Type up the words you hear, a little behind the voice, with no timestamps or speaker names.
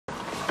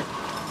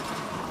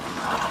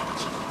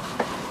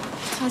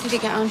How did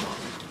it get on?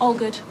 All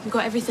good. We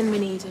got everything we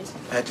needed.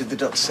 Did the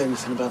doctor say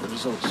anything about the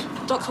results?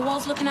 Dr.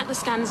 Wall's looking at the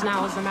scans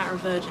now as a matter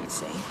of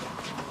urgency.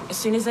 As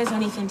soon as there's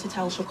anything to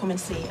tell, she'll come and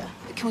see you.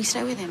 Can we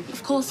stay with him?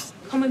 Of course.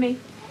 Come with me.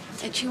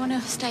 Do you want to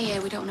stay here?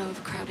 We don't want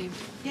to overcrowd him.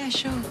 Yeah,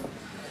 sure.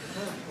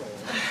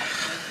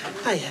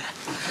 Hiya.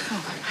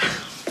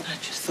 I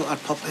just thought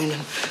I'd pop in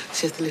and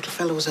see if the little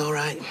fellow was all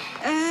right.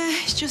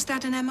 He's just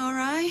had an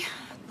MRI.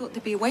 Thought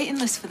there'd be a waiting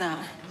list for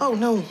that. Oh,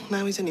 no.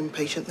 Now he's an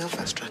inpatient. They'll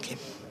fast-track him.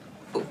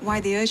 But why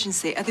the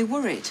urgency? Are they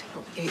worried?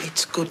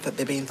 It's good that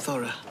they're being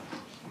thorough.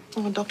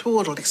 Oh, and Dr.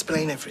 Ward will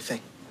explain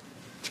everything.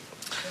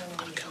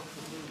 Gotta go.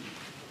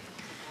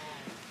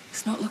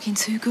 It's not looking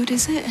too good,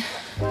 is it?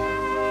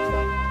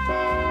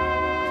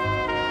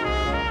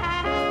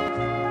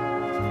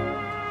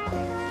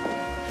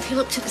 Have you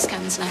looked at the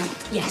scans now?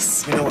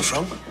 Yes. You know what's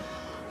wrong?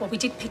 Well, we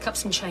did pick up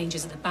some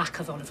changes at the back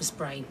of Oliver's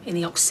brain, in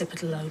the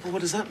occipital lobe. Well, what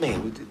does that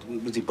mean?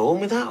 Was he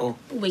born with that, or...?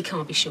 We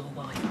can't be sure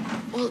why.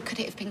 Well, could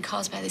it have been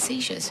caused by the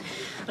seizures?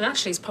 Well,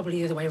 actually, it's probably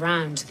the other way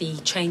around. The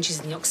changes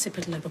in the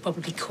occipital lobe are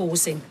probably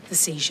causing the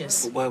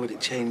seizures. But why would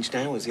it change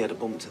now? Has he had a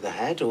bump to the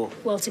head, or...?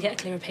 Well, to get a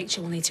clearer picture,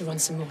 we'll need to run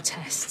some more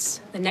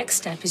tests. The next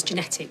step is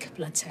genetic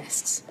blood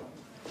tests.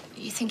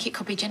 You think it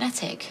could be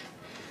genetic?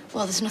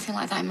 Well, there's nothing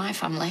like that in my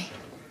family.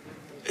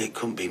 It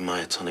couldn't be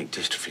myotonic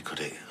dystrophy, could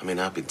it? I mean,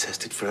 I've been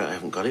tested for it. I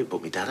haven't got it,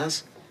 but my dad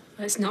has.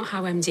 Well, it's not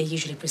how MD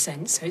usually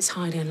presents, so it's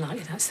highly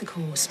unlikely that's the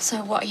cause.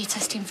 So what are you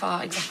testing for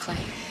exactly?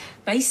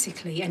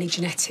 Basically, any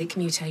genetic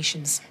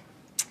mutations.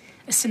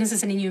 As soon as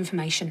there's any new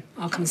information,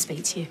 I'll come and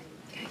speak to you.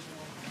 Okay.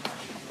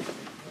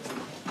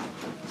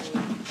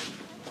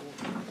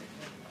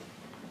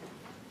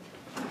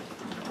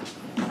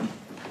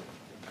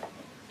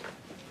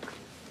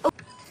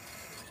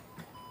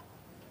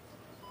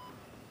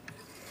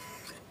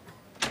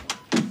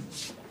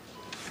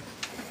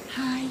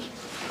 Hi.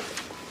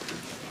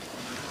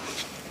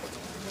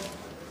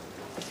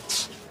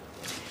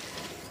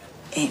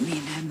 Amy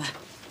and Emma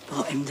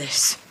bought him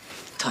this.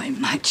 Thought it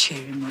might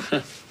cheer him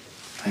up.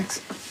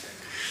 Thanks.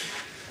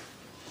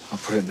 I'll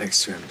put it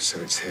next to him so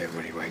it's here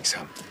when he wakes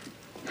up.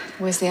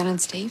 Where's the Anne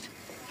and Steve?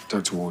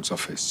 Dr. Ward's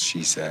office.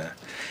 She's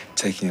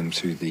taking him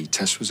through the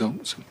test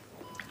results.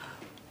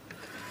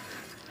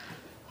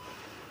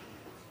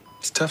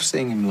 It's tough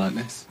seeing him like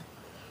this.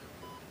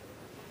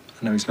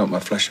 I know he's not my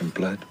flesh and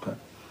blood, but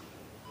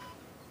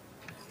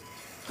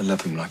I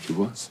love him like he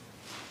was.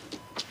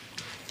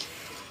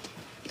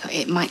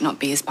 It might not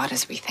be as bad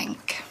as we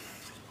think.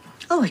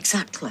 Oh,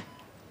 exactly.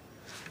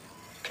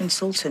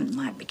 Consultant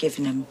might be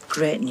giving him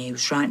great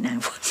news right now.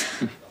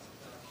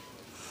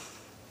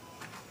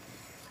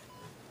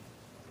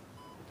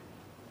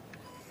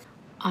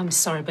 I'm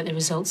sorry, but the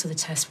results of the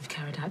test we've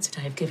carried out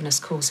today have given us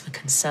cause for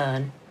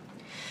concern.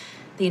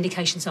 The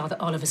indications are that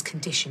Oliver's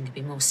condition could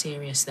be more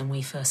serious than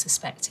we first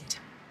suspected.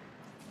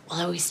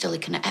 Well, are we still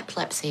looking at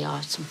epilepsy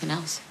or something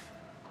else?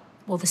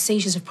 Well, the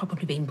seizures have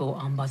probably been brought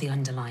on by the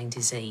underlying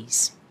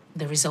disease.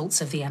 The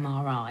results of the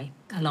MRI,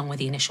 along with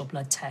the initial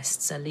blood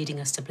tests, are leading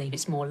us to believe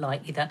it's more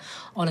likely that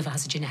Oliver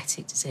has a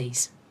genetic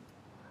disease.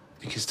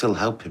 You can still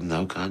help him,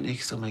 though, can't you? You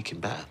can still make him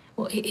better.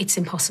 Well, it's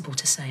impossible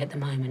to say at the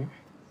moment.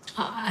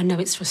 I know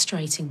it's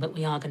frustrating, but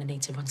we are going to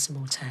need to run some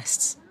more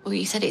tests. Well,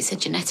 you said it's a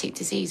genetic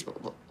disease.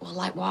 Well,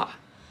 like what?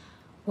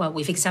 Well,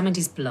 we've examined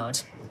his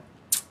blood,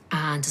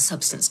 and a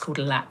substance called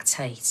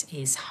lactate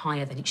is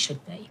higher than it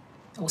should be.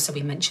 Also,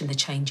 we mentioned the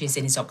changes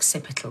in his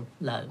occipital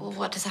lobe. Well,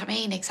 what does that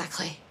mean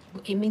exactly?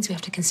 It means we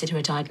have to consider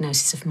a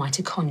diagnosis of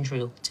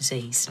mitochondrial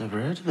disease.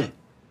 Never heard of it.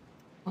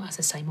 Well, as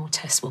I say, more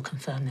tests will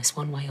confirm this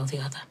one way or the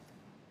other.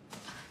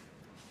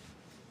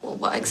 Well,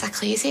 what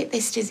exactly is it,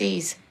 this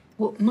disease?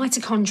 Well,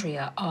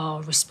 mitochondria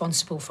are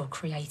responsible for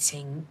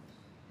creating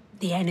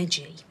the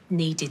energy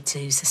needed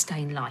to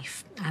sustain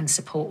life and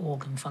support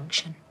organ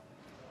function.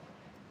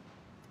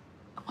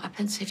 What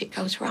happens if it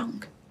goes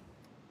wrong?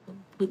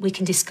 We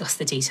can discuss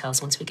the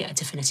details once we get a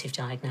definitive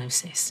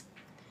diagnosis.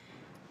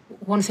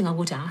 One thing I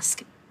would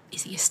ask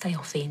is that you stay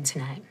off the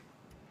internet.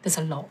 There's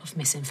a lot of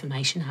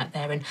misinformation out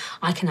there, and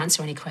I can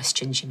answer any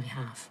questions you may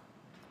have.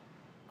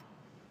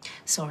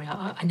 Sorry,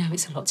 I know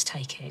it's a lot to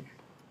take in.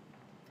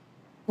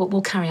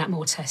 We'll carry out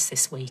more tests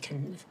this week,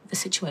 and the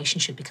situation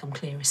should become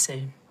clearer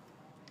soon.